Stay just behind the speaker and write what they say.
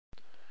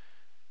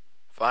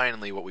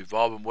Finally, what we've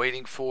all been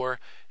waiting for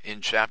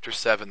in Chapter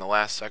 7, the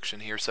last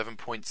section here,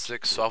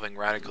 7.6, solving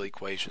radical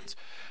equations.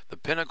 The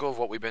pinnacle of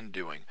what we've been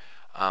doing,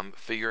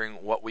 figuring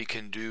what we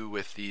can do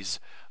with these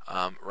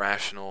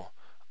rational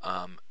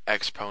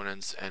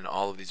exponents and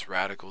all of these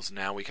radicals.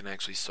 Now we can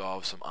actually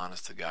solve some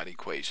honest-to-God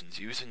equations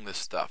using this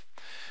stuff.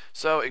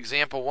 So,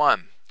 example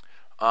 1.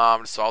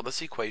 To solve this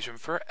equation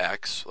for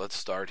x, let's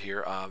start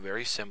here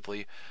very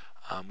simply.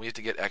 We have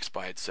to get x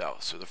by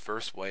itself. So the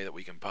first way that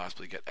we can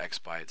possibly get x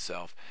by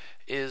itself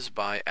is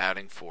by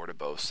adding 4 to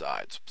both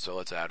sides. So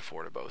let's add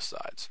 4 to both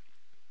sides.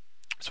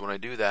 So when I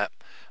do that,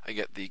 I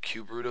get the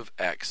cube root of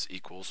x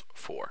equals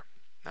 4.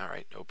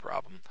 Alright, no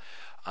problem.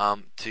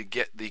 To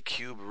get the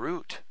cube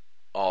root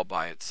all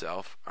by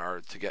itself,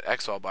 or to get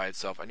x all by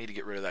itself, I need to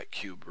get rid of that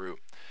cube root.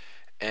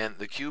 And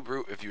the cube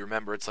root, if you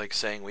remember, it's like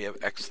saying we have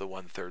x to the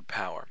 1/3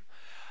 power.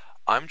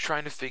 I'm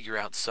trying to figure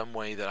out some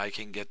way that I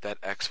can get that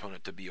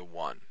exponent to be a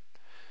 1.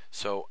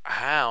 So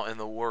how in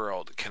the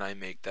world can I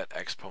make that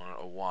exponent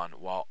a 1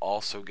 while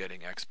also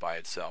getting x by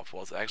itself?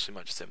 Well, it's actually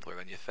much simpler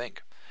than you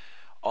think.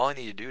 All I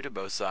need to do to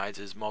both sides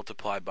is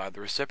multiply by the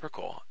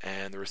reciprocal,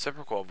 and the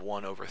reciprocal of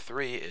 1 over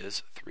 3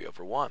 is 3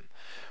 over 1.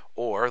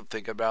 Or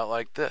think about it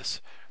like this.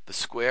 The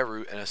square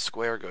root and a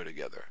square go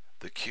together.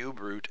 The cube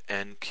root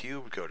and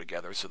cube go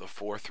together, so the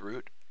 4th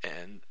root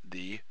and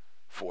the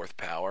 4th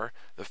power,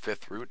 the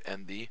 5th root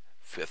and the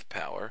 5th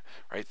power,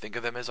 right? Think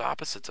of them as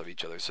opposites of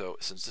each other. So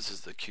since this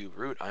is the cube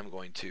root, I'm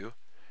going to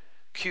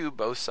cube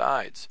both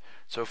sides.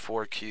 So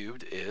 4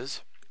 cubed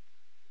is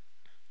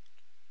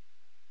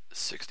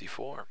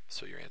 64.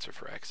 So your answer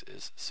for x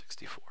is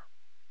 64.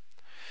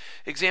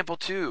 Example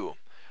 2.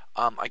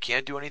 I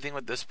can't do anything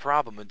with this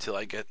problem until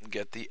I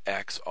get the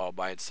x all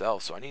by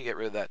itself. So I need to get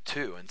rid of that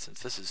 2. And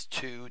since this is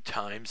 2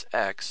 times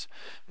x,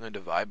 I'm going to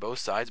divide both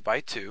sides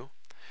by 2.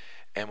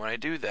 And when I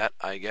do that,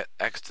 I get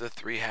x to the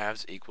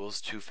 3/2 equals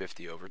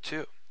 250 over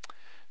 2.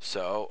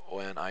 So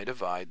when I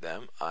divide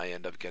them, I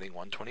end up getting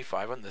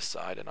 125 on this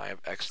side, and I have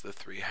x to the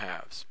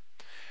 3/2.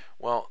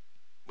 Well,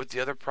 with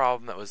the other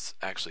problem, that was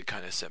actually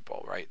kind of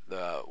simple, right?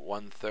 The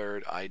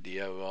 1/3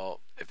 idea,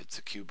 well, if it's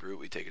a cube root,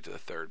 we take it to the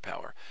 3rd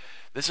power.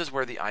 This is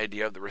where the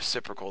idea of the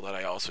reciprocal that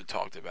I also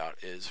talked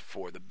about is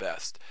for the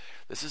best.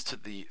 This is to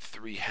the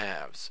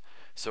 3/2.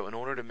 So in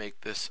order to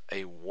make this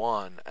a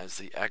 1 as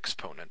the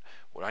exponent,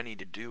 what I need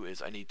to do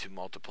is I need to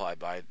multiply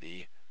by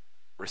the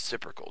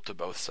reciprocal to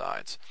both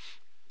sides.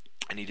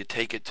 I need to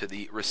take it to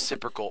the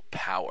reciprocal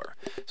power.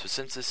 So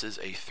since this is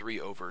a 3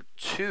 over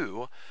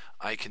 2,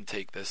 I can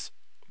take this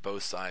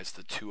both sides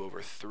to 2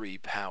 over 3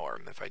 power.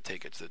 And if I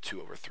take it to the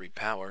 2 over 3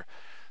 power,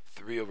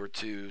 3 over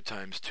 2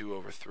 times 2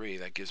 over 3,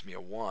 that gives me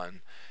a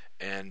 1.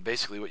 And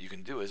basically what you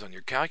can do is on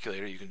your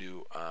calculator, you can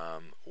do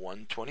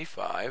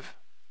 125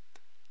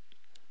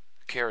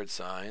 caret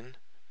sign,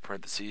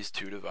 parentheses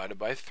 2 divided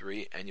by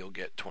 3, and you'll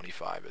get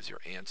 25 as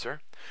your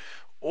answer.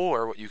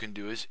 Or what you can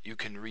do is you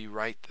can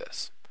rewrite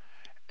this.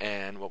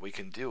 And what we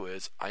can do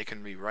is I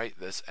can rewrite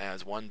this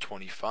as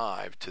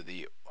 125 to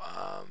the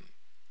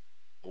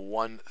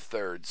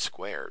 1/3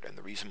 squared. And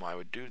the reason why I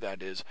would do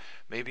that is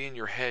maybe in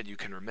your head you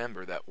can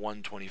remember that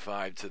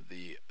 125 to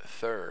the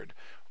 3rd,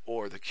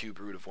 or the cube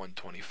root of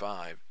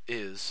 125,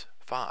 is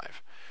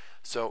 5.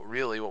 So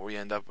really what we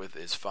end up with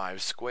is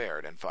 5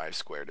 squared, and 5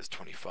 squared is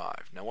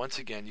 25. Now once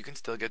again, you can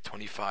still get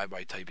 25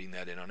 by typing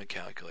that in on a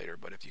calculator,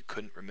 but if you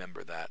couldn't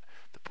remember that,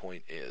 the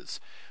point is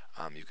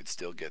you could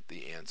still get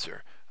the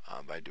answer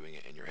by doing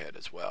it in your head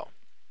as well.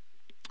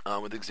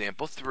 With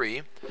example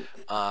 3,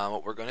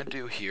 what we're going to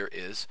do here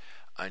is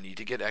I need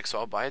to get x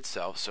all by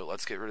itself, so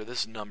let's get rid of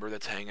this number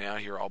that's hanging out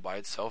here all by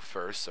itself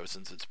first. So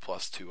since it's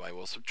plus 2, I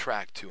will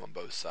subtract 2 on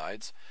both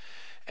sides.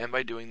 And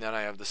by doing that,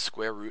 I have the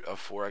square root of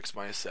 4x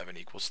minus 7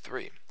 equals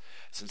 3.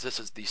 Since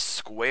this is the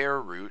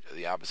square root,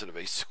 the opposite of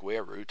a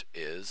square root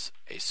is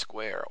a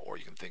square, or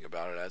you can think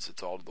about it as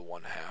it's all to the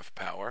 1/2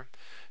 power.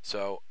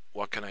 So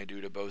what can I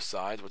do to both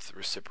sides? What's the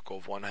reciprocal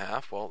of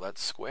 1/2? Well,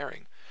 that's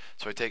squaring.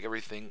 So I take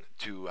everything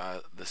to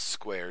the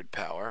squared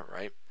power,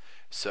 right?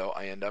 So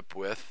I end up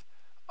with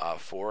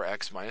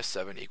 4x minus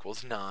 7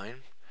 equals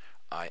 9.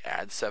 I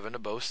add 7 to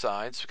both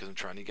sides because I'm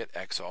trying to get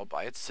x all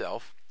by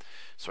itself.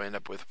 So I end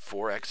up with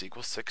 4x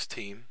equals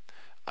 16.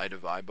 I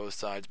divide both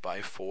sides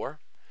by 4,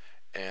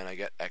 and I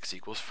get x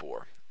equals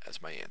 4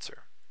 as my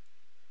answer.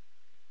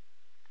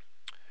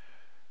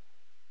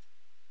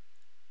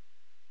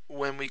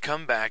 When we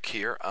come back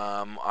here,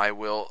 I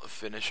will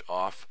finish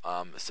off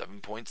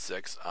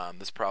 7.6.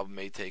 This problem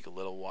may take a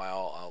little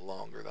while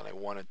longer than I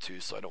wanted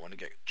to, so I don't want to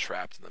get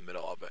trapped in the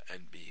middle of it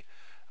and be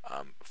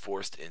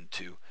forced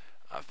into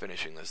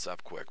finishing this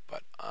up quick.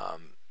 But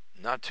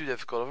not too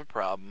difficult of a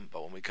problem,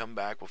 but when we come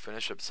back, we'll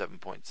finish up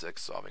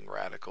 7.6, solving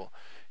radical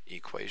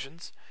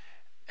equations.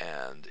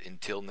 And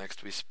until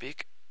next we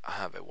speak,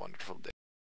 have a wonderful day.